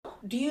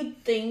do you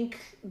think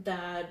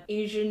that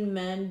Asian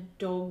men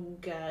don't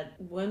get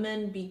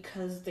women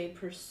because they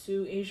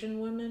pursue Asian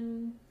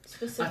women I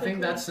specifically?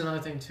 think that's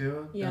another thing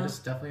too. Yeah. That is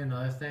definitely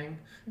another thing.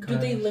 Do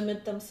they 'Cause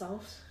limit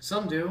themselves?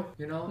 some do,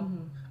 you know.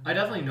 Mm-hmm. I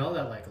definitely know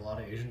that like a lot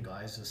of Asian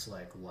guys just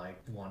like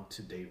want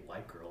to date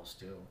white girls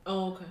too.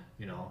 Oh, okay.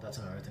 You know, that's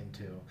another thing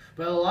too.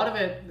 But a lot of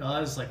it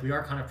is like we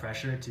are kind of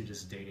pressured to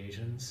just date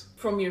Asians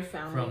From your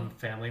family. from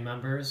family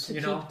members, to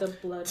you keep know, the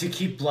blood. to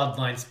keep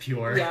bloodlines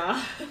pure.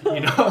 Yeah.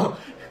 You know,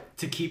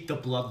 to keep the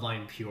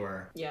bloodline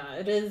pure. Yeah,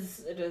 it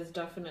is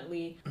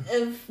definitely,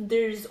 if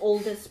there's all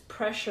this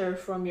pressure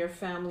from your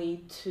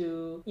family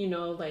to, you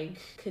know, like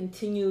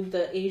continue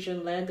the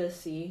Asian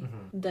legacy,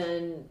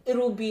 then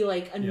it'll be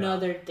like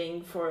another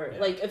thing for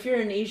like if you're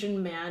an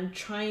Asian man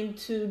trying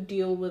to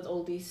deal with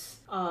all these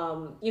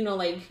you know,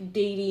 like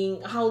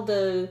dating, how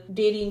the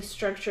dating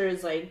structure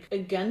is like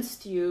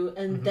against you,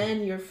 and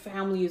then your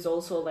family is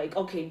also like,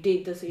 okay,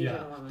 date this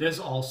Asian woman. There's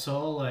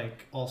also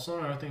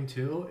another thing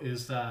too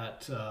is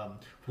that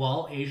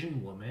while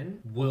Asian women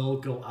will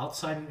go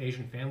outside an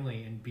Asian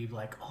family and be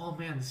like, oh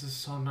man, this is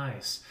so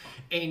nice,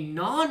 a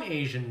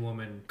non-Asian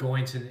woman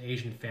going to an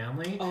Asian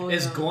family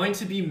is going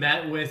to be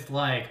met with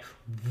like,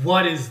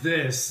 what is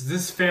this?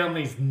 This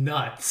family's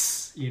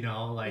nuts, you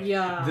know, like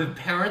the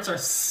parents are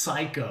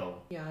psycho.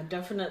 Yeah,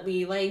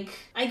 definitely. Like,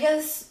 I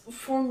guess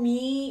for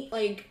me,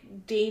 like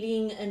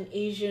dating an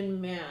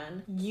Asian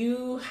man,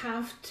 you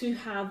have to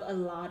have a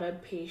lot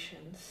of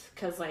patience,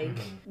 because like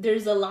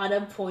there's a lot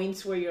of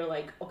points where you're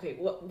like, okay,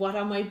 what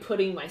am I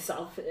putting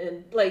myself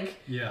in? Like,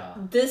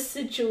 this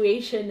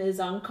situation is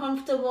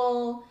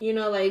uncomfortable, you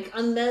know, like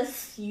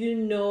unless you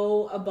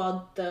know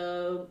about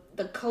the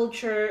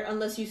culture,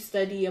 unless you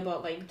study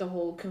about like the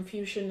whole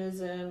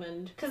Confucianism,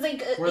 and because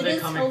like where it they're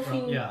is coming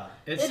helping, from,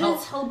 it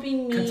is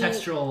helping me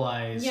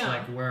contextualize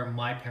like where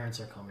my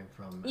parents are coming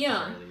from, at the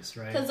very least,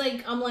 right? Because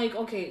like I'm like,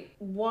 okay,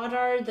 what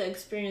are the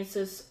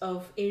experiences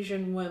of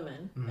Asian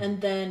women,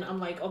 and then I'm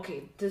like,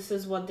 okay, this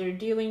is what they're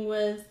dealing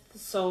with,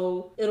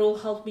 so it'll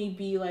help me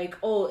be like,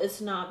 oh,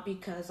 it's not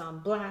because I'm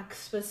black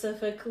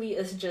specifically,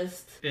 it's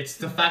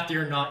the fact that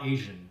you're not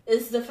Asian.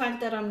 It's the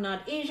fact that I'm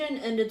not Asian,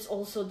 and it's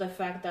also the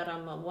fact that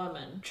I'm a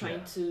woman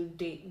trying to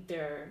date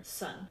their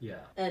son. Yeah.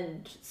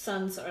 And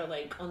sons are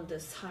like on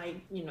this high,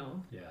 you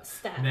know,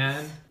 stats.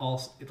 Man,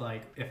 also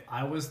like if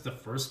I was the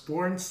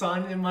firstborn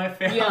son in my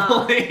family,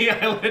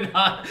 I would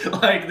not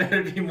like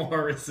there'd be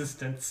more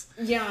resistance.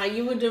 Yeah,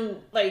 you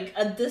wouldn't like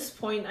at this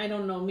point, I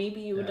don't know,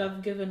 maybe you would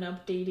have given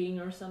up dating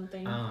or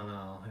something. I don't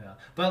know,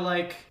 But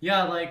like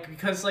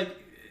because like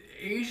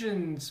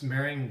Asians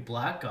marrying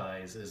black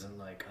guys isn't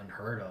like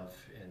unheard of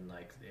in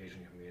like the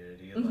Asian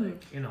community.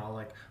 Like, you know,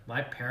 like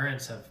my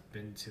parents have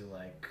been to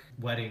like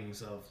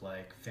weddings of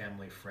like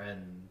family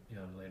friend,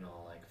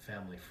 like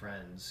family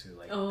friends who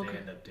like they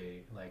end up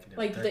dating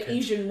like the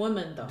Asian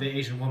woman though. The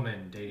Asian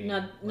woman dating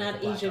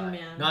not Asian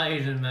man. Not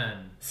Asian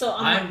men. So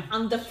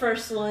I'm the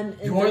first one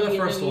in you're the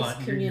first one.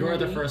 community. You're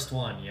the first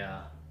one,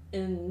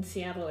 in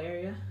Seattle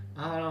area.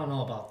 I don't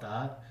know about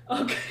that.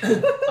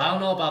 Okay. I don't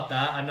know about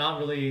that. I'm not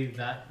really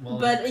that well.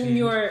 But in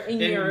your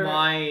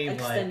my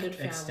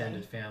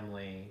extended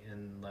family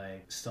and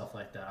like stuff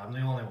like that, I'm the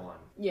only one.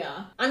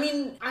 Yeah. I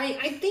mean,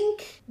 I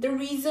think the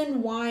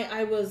reason why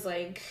I was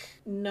like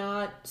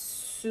not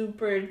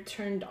super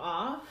turned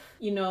off,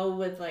 you know,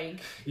 with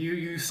like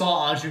you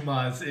saw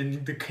ajumas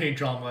in the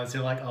K-dramas,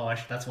 you're like, oh,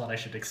 that's what I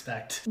should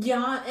expect.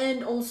 Yeah,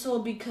 and also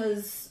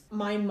because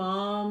my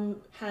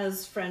mom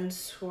has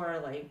friends who are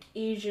like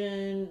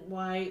Asian,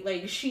 white,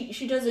 like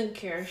she doesn't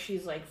care.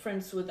 She's like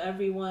friends with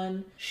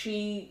everyone.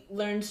 She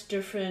learns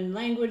different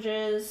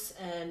languages,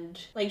 and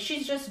like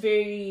she's just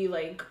very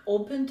like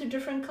open to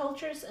different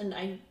cultures, and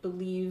I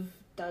believe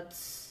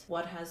that's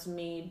what has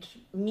made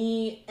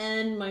me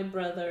and my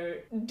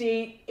brother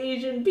date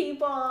Asian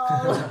people.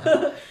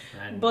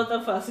 Both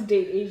of us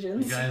date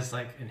Asians. You guys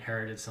like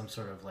inherited some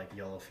sort of like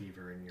yellow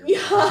fever in your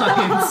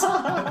minds.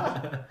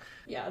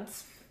 Yeah,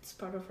 it's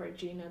part of our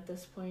gene at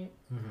this point.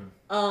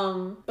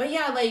 But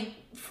yeah, like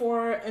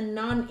for a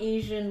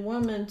non-Asian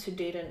woman to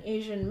date an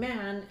Asian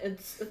man,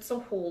 it's a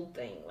whole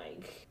thing.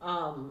 Like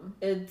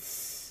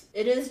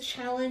it is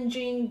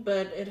challenging,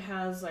 but it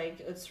has like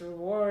its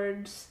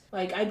rewards.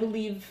 Like I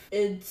believe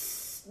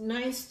it's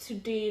nice to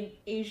date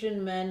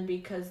Asian men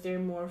because they're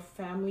more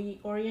family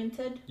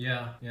oriented.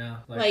 Yeah.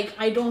 Like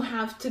I don't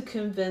have to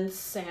convince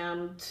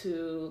Sam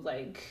to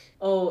like,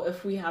 oh,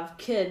 if we have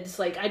kids,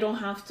 like I don't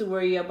have to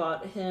worry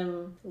about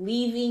him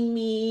leaving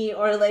me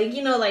or like,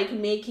 you know, like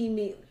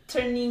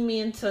turning me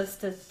into a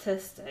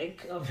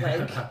statistic of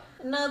like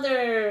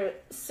another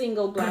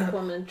single black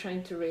woman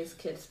trying to raise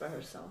kids by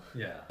herself.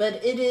 Yeah.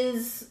 But it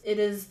is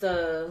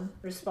the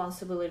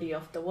responsibility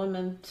of the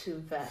woman to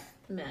vet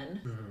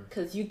men,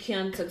 because you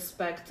can't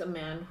expect a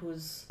man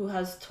who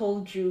has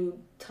told you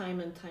time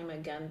and time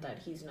again that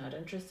he's not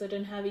interested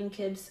in having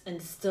kids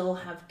and still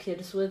have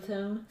kids with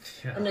him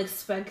and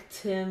expect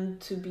him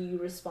to be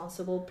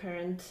responsible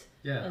parent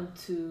and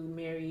to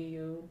marry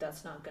you.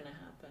 That's not gonna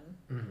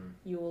happen.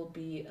 you will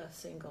be a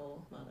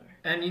single mother.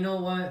 And you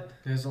know what?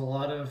 There's a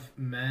lot of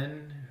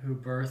men who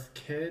birth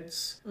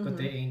kids, but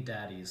they ain't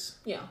daddies.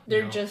 Yeah,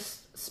 they're know?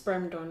 just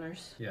sperm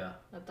donors Yeah.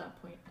 at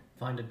that point.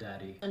 Find a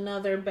daddy.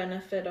 Another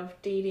benefit of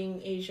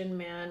dating Asian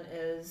man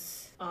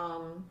is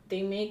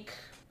they make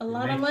a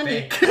lot of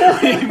money.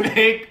 They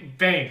make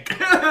bank.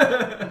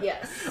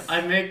 Yes.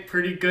 I make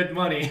pretty good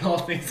money, all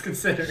things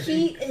considered.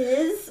 He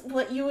is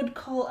what you would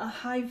call a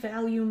high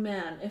value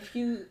man. If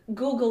you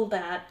Google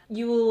that,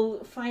 you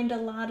will find a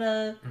lot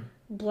of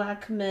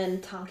black men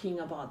talking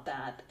about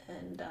that,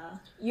 and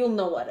you'll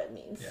know what it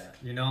means. Yeah,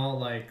 you know,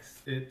 like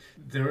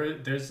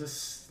there's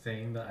this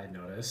thing that I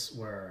noticed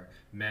where,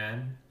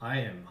 man, I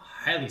am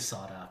highly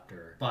sought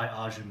after by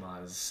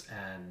ajumas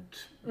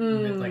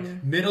and like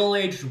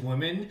middle-aged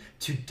women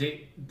to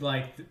date.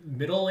 Like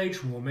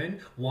middle-aged women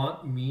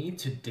want me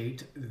to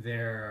date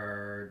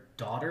their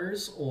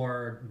daughters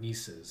or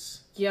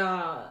nieces.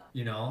 Yeah.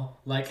 You know,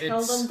 like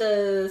Tell them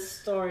the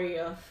story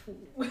of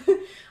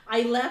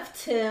I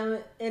left him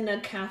in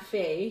a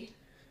cafe.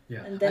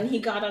 Yeah. And then he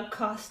got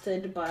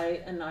accosted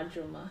by an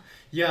ajuma.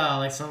 Yeah,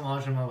 like some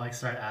ajumma like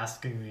started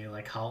asking me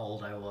like how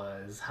old I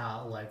was,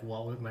 how like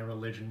what my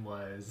religion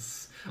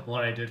was,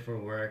 what I did for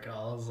work. I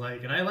was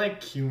like, and I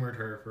like humored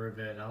her for a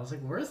bit. And I was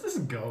like, where's this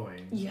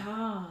going?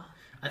 Yeah.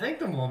 I think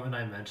the moment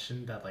I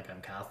mentioned that like I'm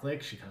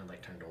Catholic, she kind of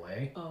like turned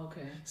away. Oh,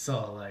 okay.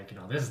 So like, you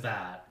know, there's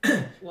that.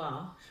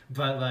 Wow.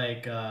 But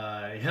like,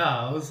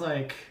 yeah, I was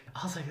like,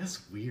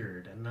 that's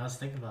weird. And I was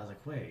thinking about it, I was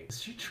like, wait, is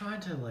she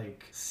trying to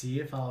like see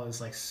if I was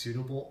like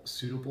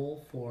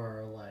suitable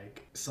for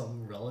like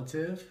some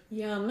relative?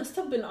 Yeah, must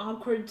have been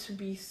awkward to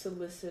be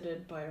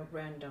solicited by a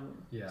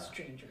random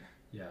stranger.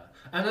 Yeah.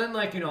 And then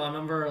like, you know, I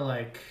remember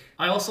like,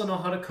 I also know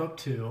how to cook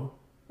too.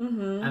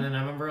 Mm-hmm. And then I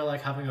remember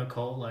like having a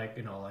coworker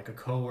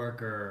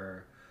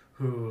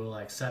who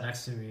like sat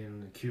next to me in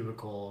the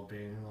cubicle,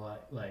 being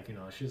like you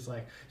know, she's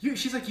like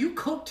you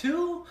cook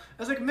too?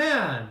 I was like,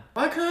 man,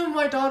 why couldn't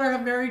my daughter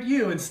have married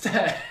you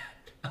instead?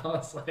 I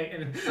was like,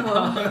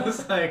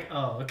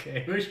 oh,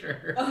 okay,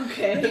 sure.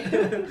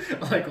 Okay.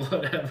 Like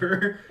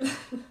whatever.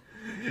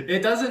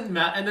 It doesn't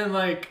matter. And then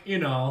like, you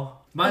know,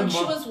 my mom.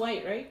 She was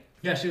white, right?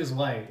 Yeah, she was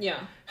white. Yeah.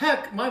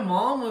 Heck, my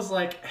mom was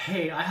like,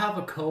 hey, I have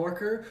a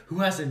coworker who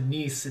has a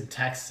niece in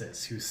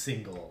Texas who's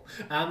single.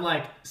 And I'm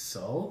like,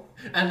 so?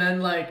 And then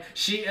like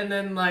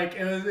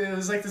it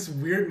was like this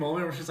weird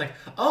moment where she's like,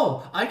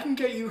 oh, I can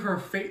get you her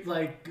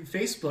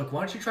Facebook.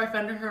 Why don't you try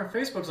finding her on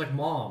Facebook? It's like,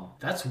 Mom,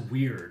 that's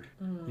weird.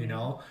 You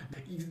know?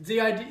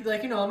 The idea,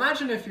 like, you know,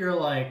 imagine if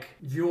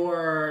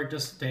you're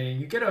just dating,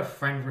 you get a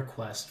friend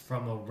request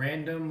from a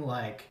random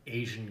like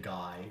Asian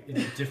guy in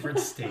a different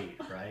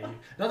state, right?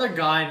 Another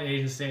guy in an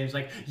Asian state is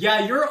like,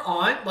 yeah, your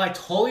aunt like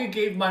totally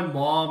gave my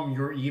mom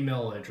your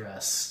email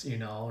address, you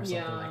know, or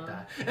something like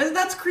that. And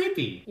that's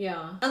creepy.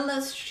 Yeah.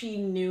 Unless she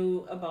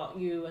knew about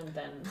you and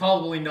then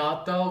Probably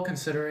not though,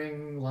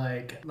 considering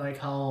like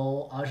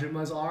how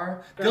ajumas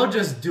are. They'll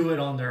just do it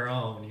on their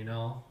own, you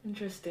know.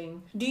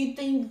 Interesting. Do you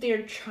think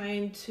they're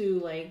trying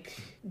to like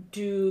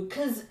do,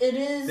 because it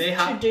is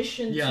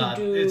tradition to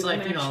do it's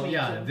like, you know,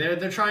 yeah,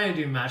 they're trying to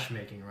do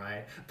matchmaking,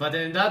 right? But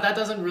then that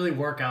doesn't really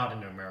work out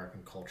in American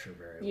culture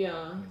very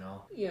well, you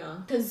know. Yeah,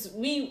 because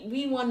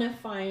we want to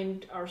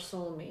find our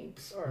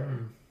soulmates or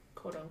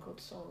quote unquote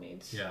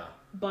soulmates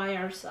by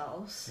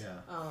ourselves.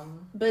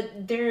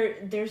 But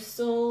they're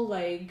still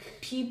like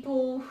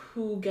people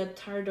who get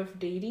tired of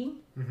dating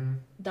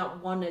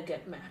that want to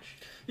get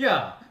matched.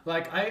 Yeah,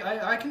 like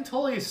I can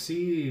totally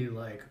see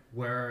like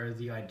where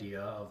the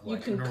idea of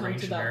like an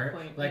arranged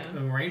marriage, like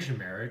arranged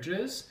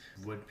marriages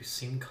would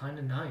seem kind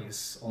of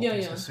nice. All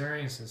things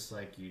considering, since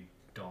like you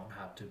don't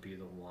have to be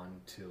the one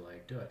to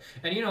like do it.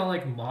 And you know,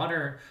 like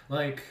modern,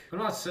 like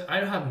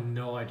I have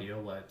no idea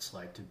what it's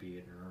like to be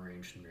in an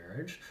arranged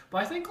marriage, but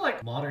I think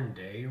like modern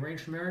day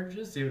arranged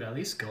marriages, they would at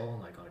least go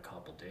on like on a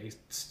couple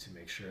dates to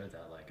make sure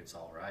that like it's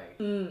all right.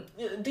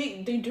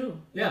 They do.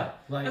 Yeah,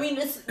 like I mean,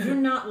 you're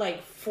not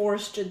like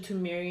forced into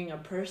marrying a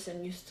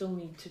person. You still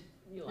need to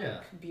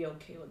be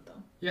okay with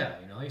them. Yeah,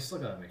 you know, you still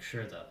gotta make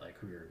sure that like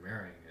who you're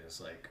marrying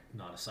is like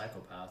not a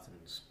psychopath and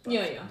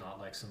not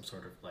like some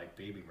sort of like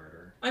baby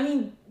murder. I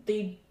mean,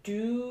 they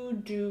do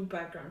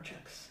background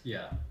checks.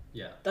 Yeah.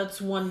 That's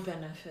one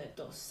benefit,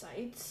 those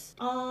sites.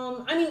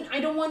 I mean,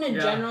 I don't want to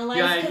generalize.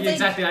 Yeah,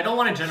 exactly. Like, I don't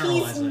want to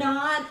generalize. He's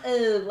not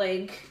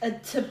a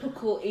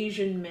typical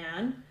Asian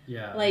man.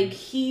 Yeah. Like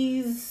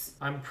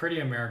I'm pretty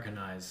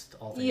Americanized,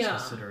 all things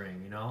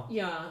considering, you know.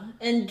 Yeah,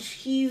 and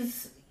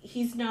he's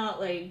not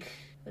like,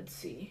 let's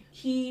see.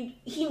 He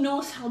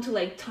knows how to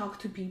like talk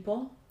to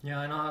people. Yeah,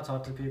 I know how to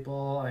talk to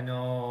people. I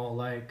know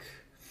like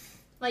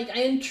when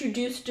I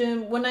introduced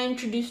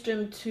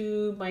him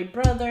to my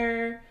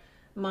brother,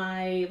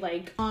 my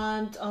like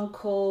aunt,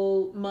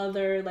 uncle,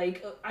 mother,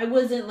 like I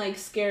wasn't like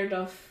scared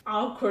of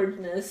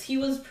awkwardness.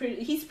 He's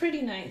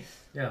pretty nice.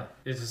 Yeah,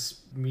 it's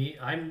just me.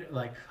 I'm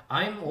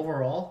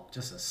overall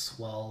just a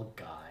swell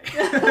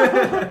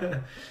guy.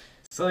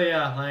 So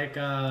yeah, like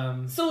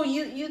So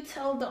you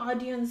tell the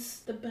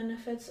audience the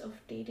benefits of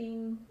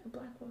dating a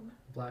black woman.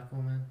 black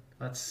woman.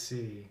 Let's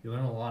see. You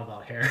learn a lot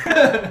about hair.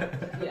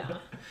 Yeah.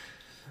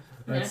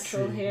 Let's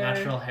Natural see. hair.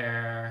 Natural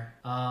hair.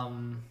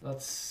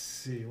 Let's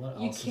see. What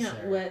You else is can't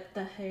there? wet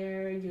the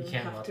hair. You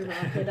can't have wet to the-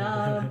 wrap it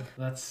up.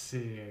 Let's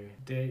see.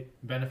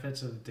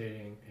 Benefits of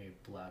dating a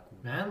black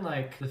woman. Man,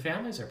 like the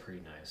families are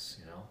pretty nice,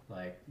 you know.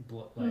 Like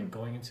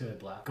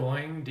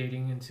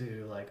dating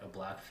into like a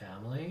black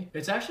family.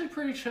 It's actually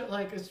pretty chill.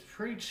 Like it's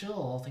pretty chill,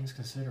 all things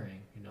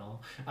considering, you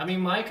know. I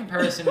mean, my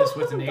comparison is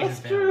with an Asian That's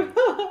family.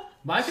 true.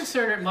 My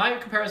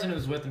comparison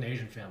is with an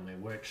Asian family,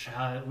 which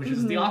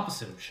is the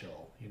opposite of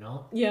chill, you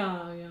know.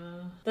 Yeah,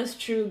 that's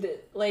true.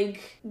 That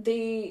like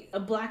a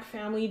black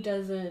family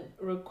doesn't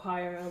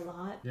require a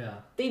lot. Yeah.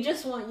 They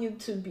just want you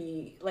to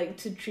be like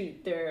to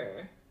treat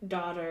their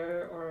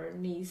daughter or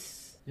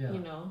niece, Yeah. you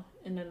know,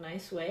 in a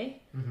nice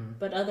way. Mm-hmm.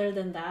 But other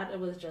than that, it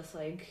was just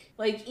like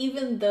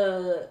even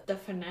the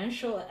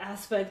financial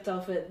aspect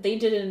of it, they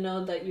didn't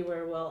know that you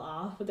were well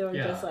off. They were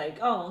Yeah. just like,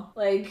 oh,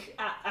 like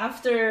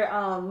after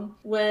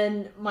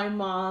when my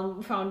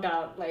mom found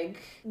out, like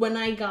when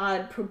I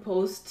got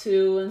proposed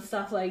to and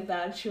stuff like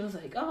that, she was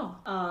like,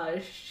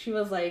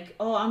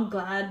 oh, I'm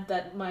glad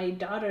that my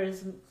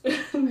daughter's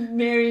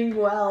marrying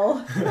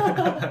well.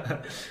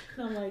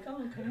 And I'm like,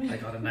 oh, okay. I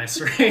got a nice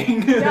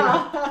ring.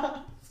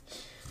 Yeah.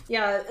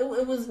 Yeah,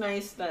 it was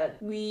nice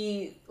that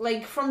we,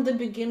 like, from the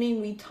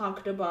beginning, we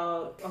talked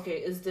about, okay,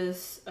 is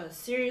this a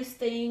serious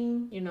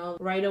thing? You know,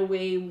 right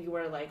away, we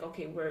were like,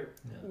 okay,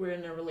 we're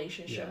in a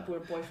relationship, Yeah. we're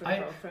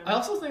boyfriend, girlfriend. I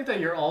also think that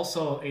you're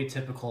also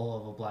atypical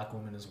of a black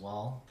woman as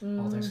well,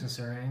 all things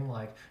considering.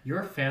 Like,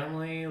 your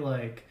family,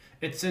 like,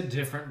 it's a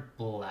different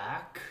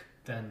black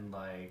than,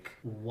 like,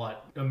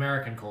 what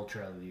American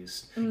culture, at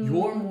least.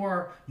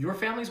 Your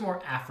family's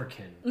more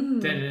African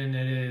than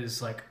it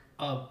is, like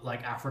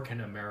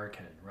African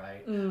American,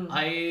 right?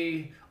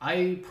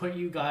 I put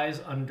you guys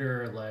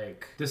under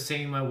like the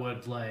same I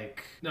would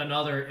like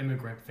another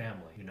immigrant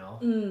family, you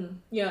know?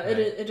 Yeah, Right.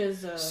 it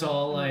is.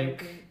 So,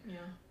 like, American, yeah.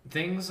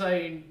 Things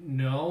I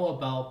know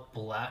about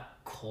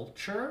black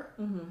culture,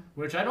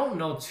 which I don't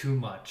know too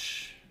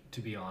much, to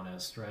be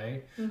honest,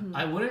 right?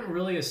 I wouldn't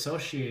really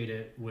associate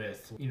it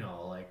with, you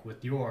know, like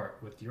with your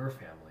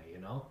family, you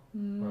know,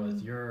 or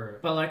with your.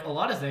 But like a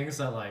lot of things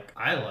that like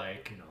I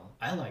like, you know,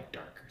 I like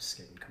darker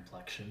skin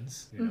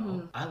complexions, you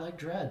know. I like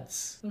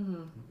dreads.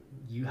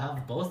 You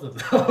have both of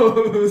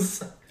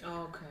those.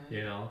 Okay.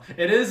 You know,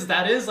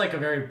 that is like a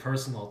very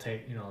personal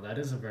take. You know, that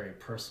is a very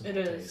personal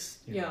It taste. is.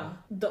 You Yeah. know?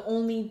 The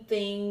only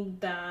thing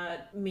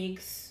that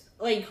makes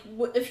like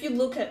if you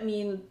look at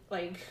me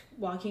like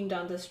walking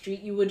down the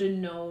street, you wouldn't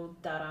know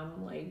that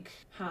I'm like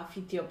half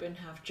Ethiopian,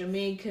 half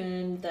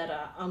Jamaican, that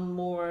I'm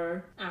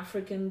more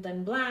African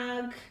than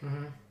black.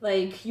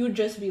 Like you'd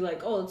just be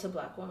like, oh, it's a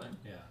black woman.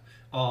 Yeah.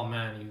 Oh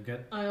man, you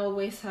get.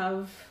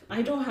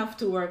 I don't have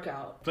to work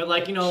out. But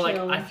like, you know, like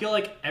Chill. I feel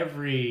like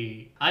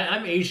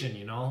I'm Asian,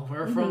 you know.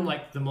 We're from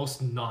like the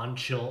most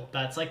non-chill.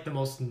 That's like the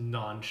most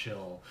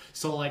non-chill.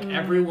 So like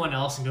everyone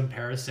else in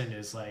comparison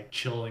is like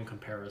chill in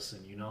comparison,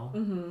 you know.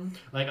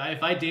 Like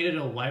if I dated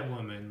a white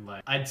woman,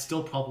 like I'd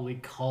still probably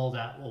call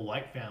that a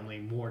white family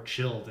more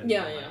chill than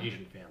Yeah, my yeah.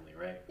 Asian family,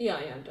 right? Yeah,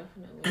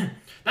 definitely.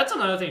 That's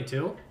another thing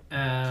too.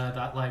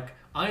 That like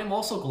I am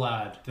also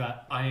glad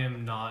that I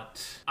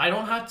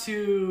don't have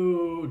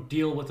to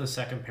deal with a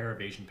second pair of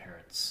Asian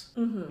parents,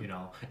 you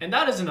know, and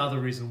that is another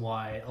reason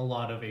why a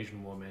lot of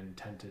Asian women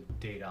tend to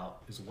date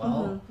out as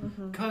well,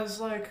 because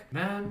like,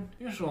 man,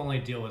 you should only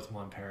deal with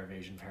one pair of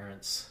Asian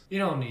parents. You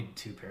don't need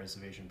two pairs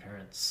of Asian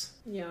parents.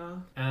 Yeah.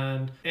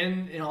 And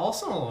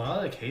also in a lot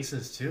of the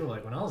cases too,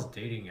 like when I was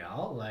dating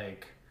out,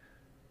 like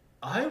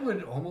I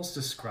would almost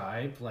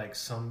describe like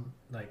some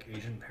like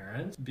Asian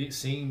parents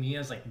seeing me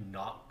as like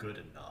not good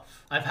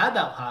enough. I've had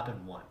that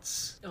happen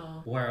once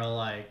Oh. where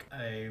like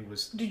I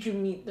was Did you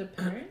meet the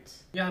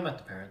parents? yeah, I met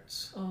the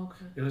parents. Oh,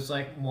 okay. It was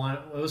like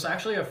it was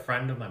actually a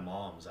friend of my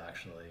mom's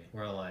actually,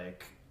 where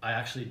like I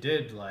actually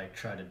did like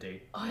try to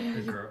date Oh, yeah,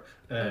 the you- girl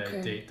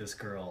okay. date this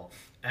girl,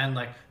 and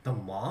like the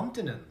mom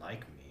didn't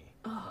like me,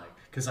 Oh. like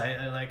because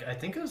I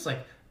think it was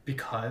like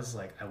because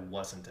like I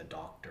wasn't a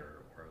doctor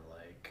or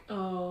like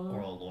Oh. or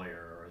a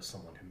lawyer or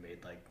someone who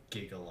made like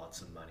giga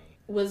lots of money.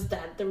 Was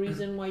that the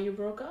reason why you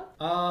broke up?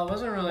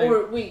 Wasn't really.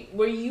 Or wait,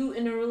 were you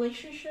in a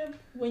relationship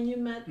when you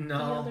met the No,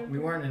 other we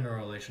girl? weren't in a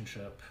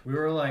relationship. We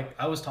were like,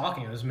 I was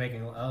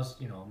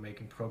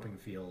making probing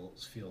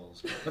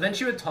feels. But then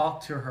she would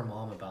talk to her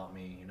mom about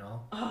me, you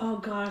know? Oh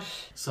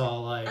gosh.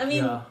 So like, I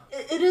mean, yeah.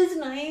 it is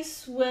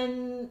nice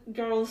when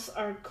girls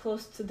are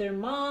close to their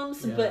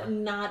moms, Yeah. but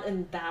not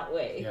in that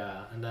way.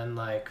 Yeah, and then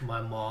like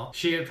my mom,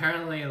 she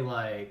apparently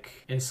like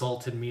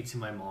insulted me to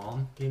my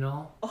mom, you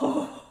know?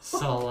 Oh.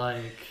 So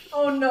like, Oh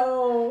Oh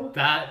no.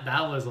 That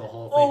was a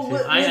whole thing Oh,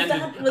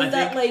 too. was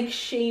that like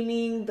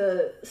shaming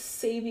the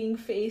saving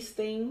face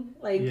thing?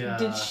 Like, Yeah.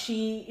 did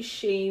she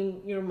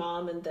shame your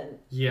mom and then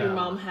Yeah. your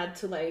mom had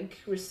to like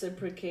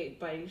reciprocate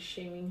by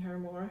shaming her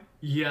more?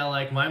 Yeah,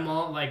 like my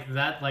mom, like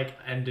that, like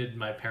ended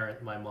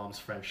my mom's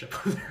friendship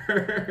with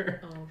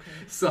her. Oh,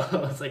 okay. So I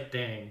was like,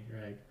 dang,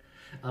 right?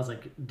 I was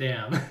like,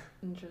 damn.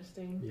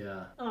 Interesting.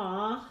 Yeah.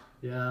 Aw.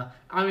 Yeah.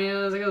 I mean,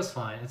 it was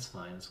fine. It's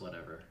fine. It's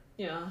whatever.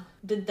 Yeah.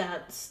 Did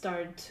that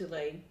start to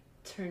like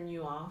turn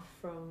you off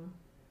from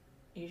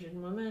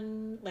Asian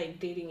women, like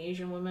dating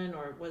Asian women,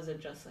 or was it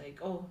just like,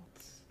 oh,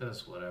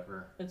 It's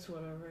whatever. it's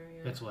whatever?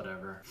 Yeah. It's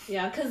whatever.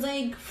 Yeah, cause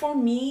like for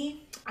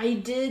me, I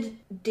did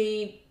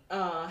date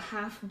a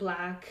half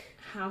black,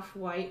 half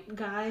white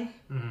guy,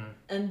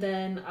 and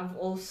then I've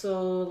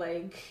also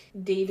like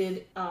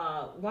dated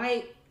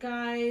white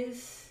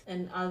guys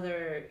and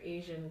other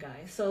Asian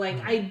guys. So like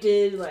I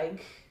did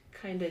like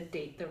kind of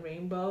date the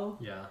rainbow.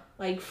 Yeah.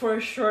 Like for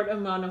a short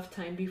amount of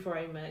time before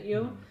I met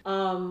you.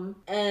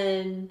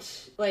 And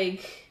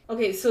like,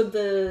 okay, so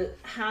the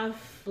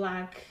half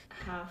black,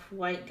 half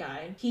white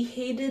guy, he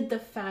hated the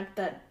fact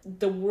that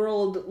the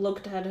world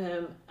looked at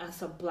him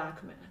as a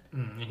black man.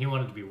 And he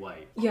wanted to be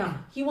white. Yeah,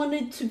 he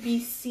wanted to be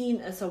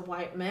seen as a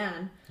white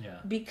man. Yeah.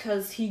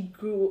 Because he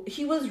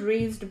was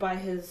raised by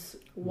his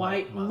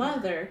white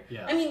mother.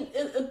 Yeah. I mean,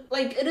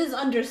 it is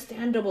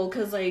understandable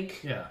because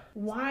like, Yeah.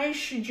 why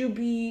should you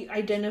be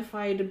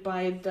identified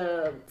by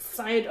the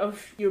side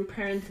of your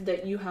parents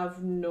that you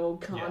have no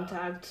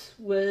contact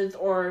with,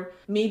 or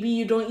maybe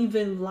you don't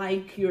even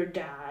like your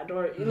dad,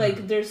 or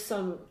like there's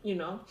some, you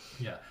know.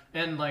 Yeah,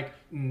 and like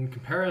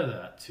compare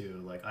that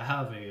to like I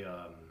have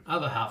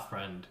a half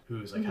friend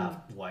who's like half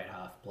white,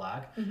 half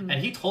black, and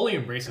he totally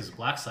embraces his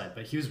black side,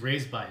 but he was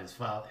raised by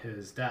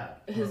his dad.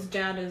 His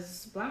dad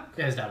is black?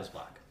 Yeah, his dad is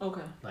black.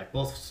 Okay. Like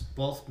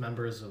both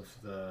members of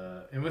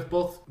and with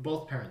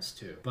both parents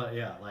too. But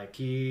yeah, like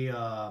he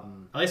at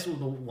least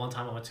the one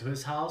time I went to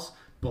his house,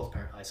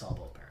 I saw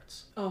both parents.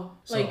 Oh,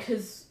 So- like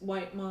his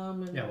white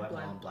mom and White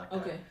black. mom, black dad.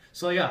 Okay.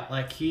 So yeah,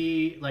 like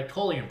he like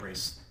totally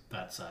embraced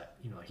that side.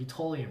 You know, he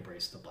totally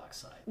embraced the black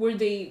side. Were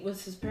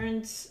his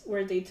parents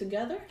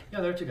together?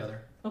 Yeah, they're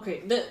together.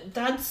 Okay,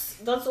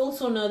 that's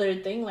also another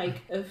thing.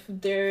 Like if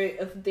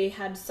they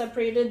had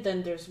separated,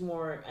 then there's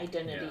more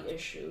identity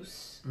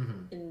issues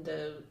in the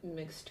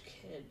mixed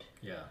kid.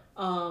 Yeah.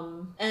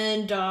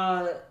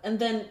 And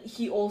then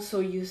he also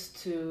used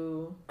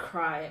to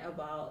cry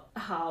about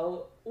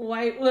how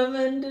white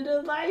women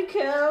didn't like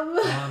him.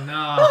 Oh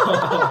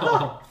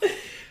no.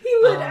 He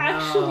would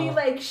actually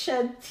like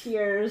shed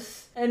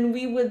tears, and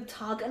we would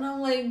talk, and I'm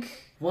like,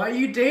 why are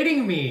you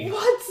dating me?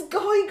 what's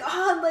going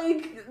on?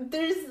 Like,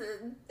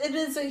 it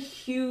is a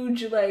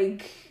huge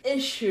like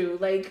issue.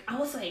 Like, I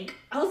was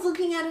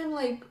looking at him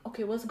like,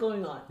 okay, what's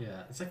going on?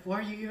 Yeah, it's like, why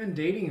are you even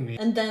dating me?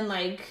 And then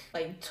like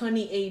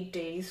 28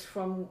 days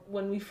from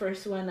when we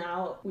first went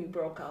out, we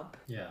broke up.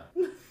 Yeah.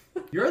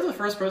 You're the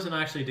first person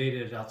I actually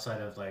dated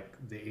outside of like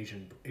the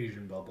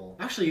Asian bubble.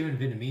 Actually, even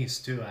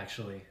Vietnamese too.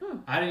 Actually,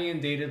 I hadn't even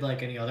dated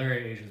like any other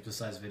Asians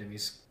besides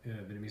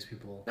Vietnamese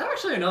people. That's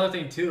actually another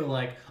thing too.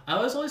 Like I'm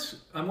always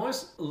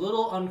a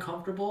little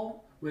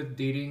uncomfortable with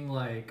dating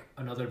like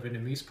another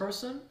Vietnamese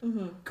person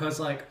because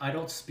like I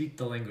don't speak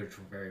the language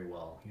very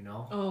well. You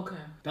know. Oh, okay.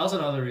 That was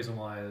another reason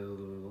why I was a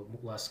little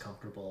less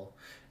comfortable.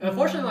 And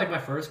unfortunately, like my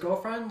first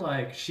girlfriend,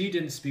 like she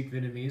didn't speak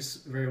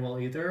Vietnamese very well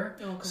either.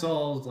 Okay.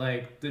 So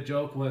like the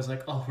joke was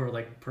like, oh, we're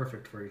like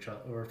perfect for each other.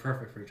 We're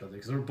perfect for each other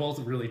because we're both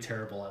really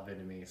terrible at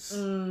Vietnamese.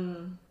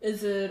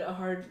 Is it a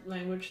hard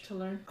language to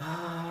learn?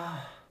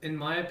 In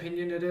my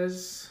opinion, it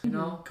is. You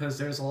know, because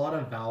there's a lot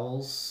of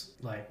vowels.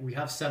 Like we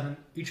have 7.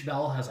 Each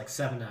vowel has like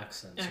 7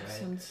 accents,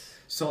 right?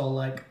 So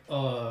like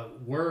a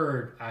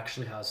word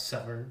actually has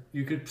 7.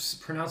 You could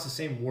pronounce the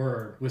same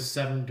word with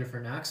 7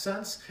 different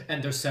accents,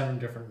 and there's 7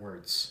 different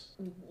words.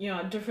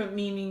 Yeah, different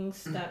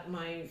meanings that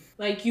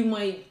you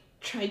might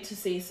try to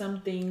say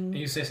something And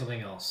you say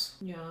something else.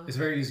 Yeah. It's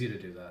very easy to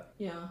do that.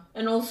 Yeah.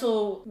 And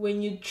also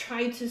when you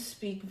try to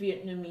speak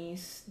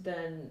Vietnamese,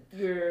 then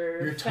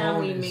your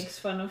family makes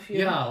fun of you.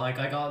 Yeah, like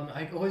I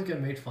always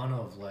get made fun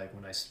of like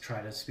when I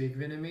try to speak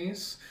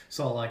Vietnamese.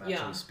 So like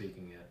actually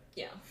speaking it.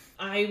 Yeah.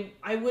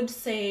 I would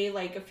say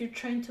like if you're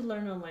trying to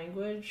learn a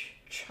language,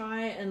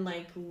 try and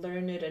like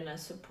learn it in a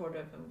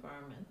supportive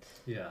environment.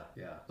 Yeah,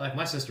 yeah. Like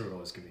my sister would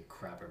always give me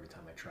crap every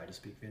time I tried to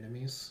speak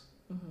Vietnamese.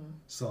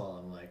 So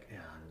I'm like, yeah.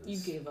 You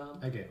gave up.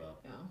 I gave up.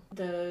 Yeah.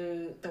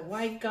 The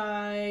white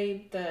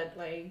guy that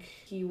like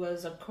he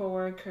was a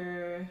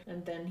coworker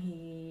and then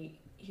he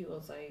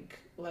was like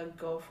let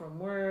go from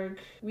work.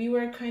 We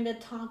were kind of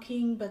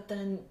talking, but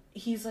then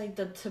he's like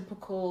the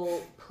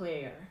typical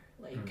player,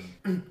 like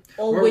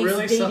always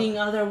really dating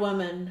other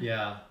women.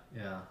 Yeah,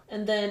 yeah.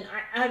 And then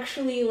I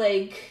actually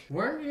like.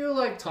 Weren't you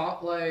like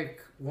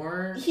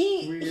weren't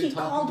He we he talking?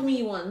 called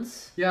me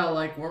once. Yeah,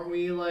 like weren't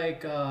we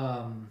like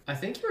I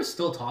think you were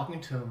still talking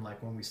to him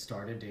like when we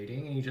started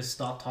dating, and he just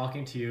stopped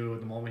talking to you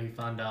the moment he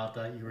found out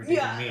that you were dating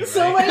Yeah. me, right?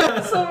 So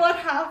like, so what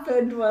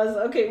happened was,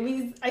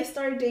 okay, I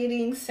started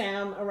dating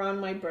Sam around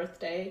my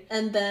birthday,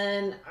 and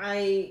then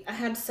I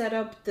had set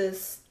up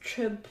this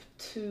trip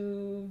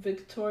to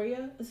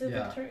Victoria. Is it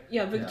Yeah. Victoria?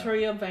 Yeah,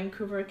 Victoria,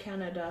 Vancouver,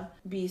 Canada,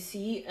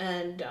 BC,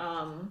 and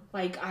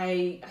like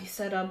I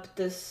set up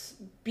this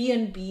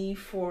B&B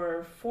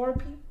for 4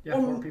 people. Yeah,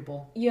 4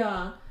 people.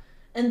 Yeah,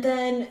 and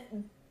then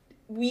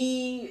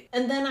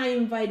I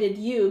invited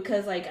you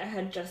because like I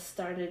had just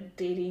started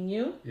dating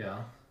you.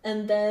 Yeah.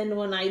 And then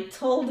when I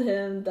told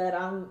him that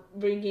I'm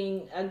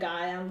bringing a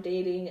guy I'm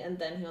dating, and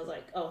then he was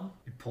like, oh.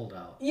 You pulled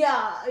out.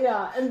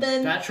 Yeah. And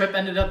then... That trip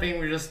ended up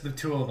being just the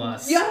two of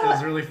us. Yeah, It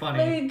was really funny.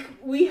 like,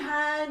 we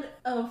had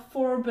a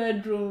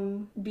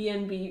 4-bedroom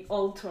B&B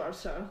all to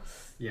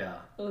ourselves. Yeah.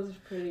 It was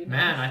pretty nice.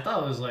 Man, I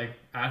thought it was like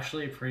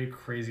actually pretty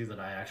crazy that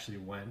I actually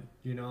went,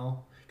 you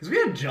know? Because we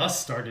had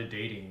just started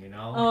dating, you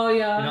know? Oh,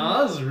 yeah. You know,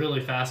 that was really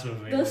fast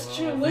moving. That's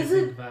true.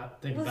 Thinking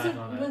back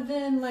on it.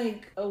 Within,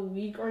 like, a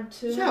week or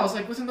 2? Yeah, it was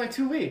like within like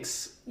 2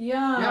 weeks.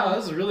 Yeah. Yeah, it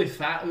was really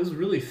fast. It was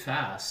really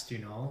fast, you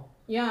know?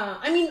 Yeah.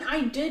 I mean,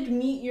 I did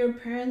meet your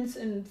parents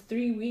in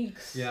 3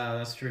 weeks. Yeah,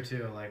 that's true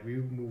too. Like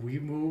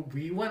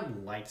we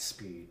went light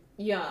speed.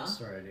 Yeah.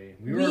 Started.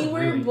 We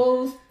were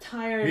both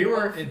tired we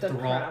were of the enthralled.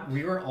 crap.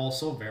 We were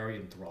also very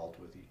enthralled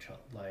with each other.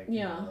 Like you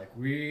Yeah. know, like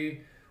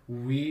we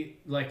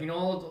like you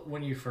know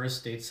when you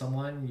first date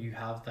someone, you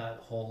have that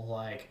whole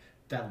like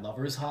that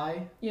lover's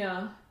high.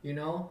 Yeah. You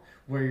know,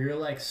 where you're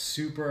like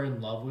super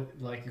in love with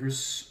like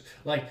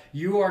like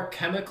you are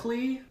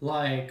chemically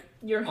like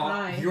You're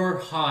high. You're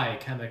high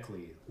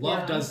chemically. Love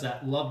Yeah. does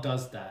that. Love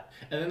does that,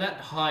 and then that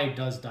high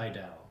does die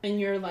down. And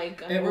you're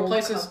like an It old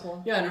replaces,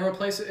 couple. yeah, and it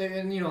replaces,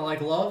 and you know,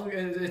 like love.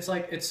 It's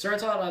like it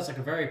starts out as like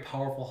a very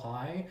powerful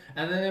high,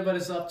 and then but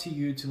it's up to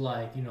you to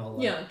like you know,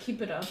 like, Yeah,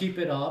 keep it up. keep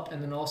it up,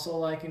 and then also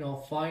like you know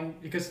find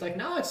because like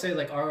now I'd say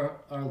like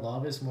our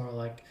love is more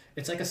like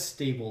it's like a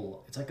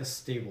stable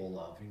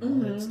love. You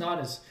know, Mhm. it's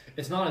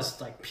not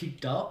as like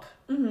peaked up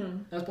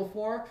as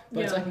before,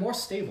 but it's Yeah. like more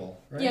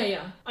stable, right?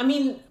 Yeah. I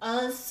mean,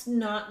 us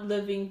not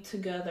living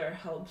together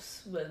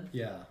helps with,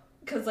 Yeah.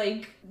 cause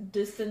like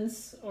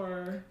distance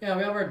or Yeah,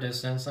 we have our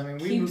distance. I mean,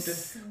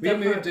 keeps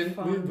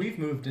we've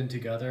moved in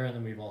together, and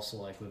then we've also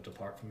like lived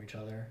apart from each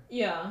other.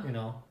 Yeah, You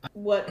know.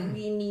 what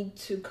we need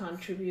to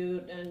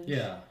contribute and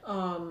Yeah.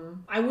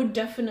 I would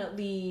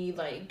definitely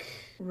like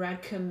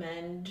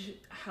recommend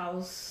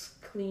house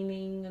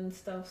cleaning and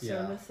stuff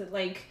Yeah. services.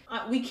 Like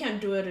we can't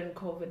do it in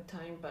COVID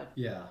time, but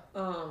Yeah.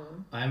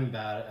 I'm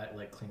bad at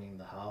like cleaning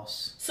the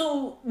house.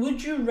 So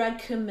would you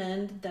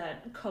recommend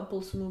that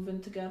couples move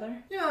in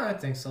together? Yeah, I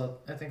think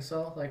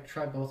so. Like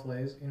try both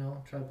ways, you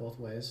know, try both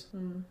ways.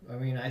 I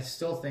mean, I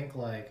still think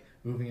like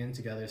moving in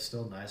together is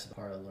still nice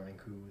part of learning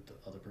who the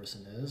other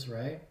person is,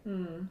 right?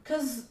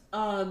 Because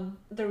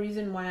the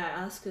reason why I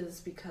ask is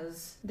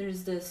because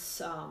there's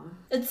this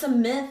it's a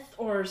myth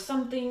or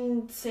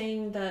something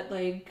saying that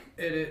like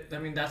I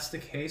mean, that's the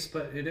case,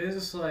 but it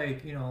is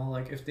like, you know,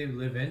 like if they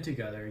live in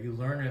together, you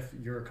learn if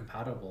you're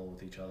compatible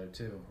with each other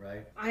too,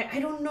 right? I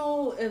don't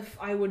know if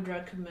I would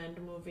recommend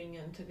moving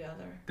in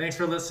together. Thanks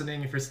for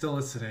listening if you're still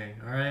listening,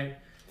 all right?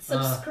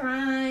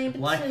 Subscribe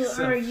like,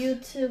 to our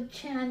YouTube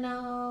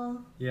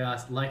channel. Yeah,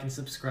 like and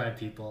subscribe,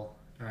 people.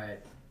 All right.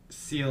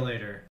 See you later.